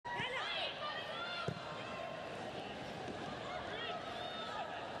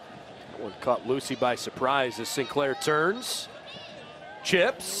one caught Lucy by surprise as Sinclair turns,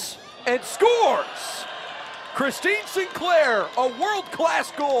 chips, and scores! Christine Sinclair, a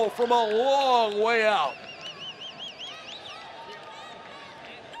world-class goal from a long way out.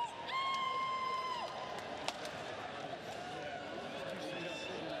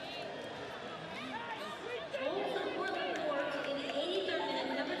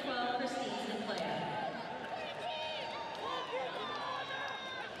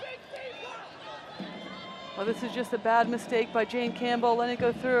 Well, this is just a bad mistake by Jane Campbell, letting it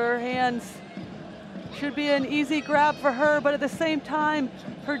go through her hands. Should be an easy grab for her, but at the same time,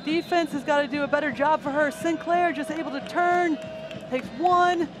 her defense has got to do a better job for her. Sinclair just able to turn, takes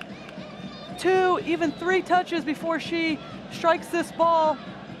 1, 2, even 3 touches before she strikes this ball.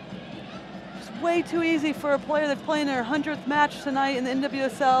 Just way too easy for a player that's playing their 100th match tonight in the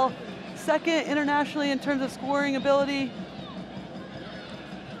NWSL. Second internationally in terms of scoring ability.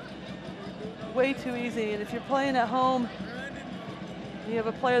 Way too easy, and if you're playing at home, you have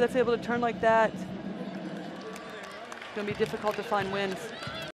a player that's able to turn like that, it's going to be difficult to find wins.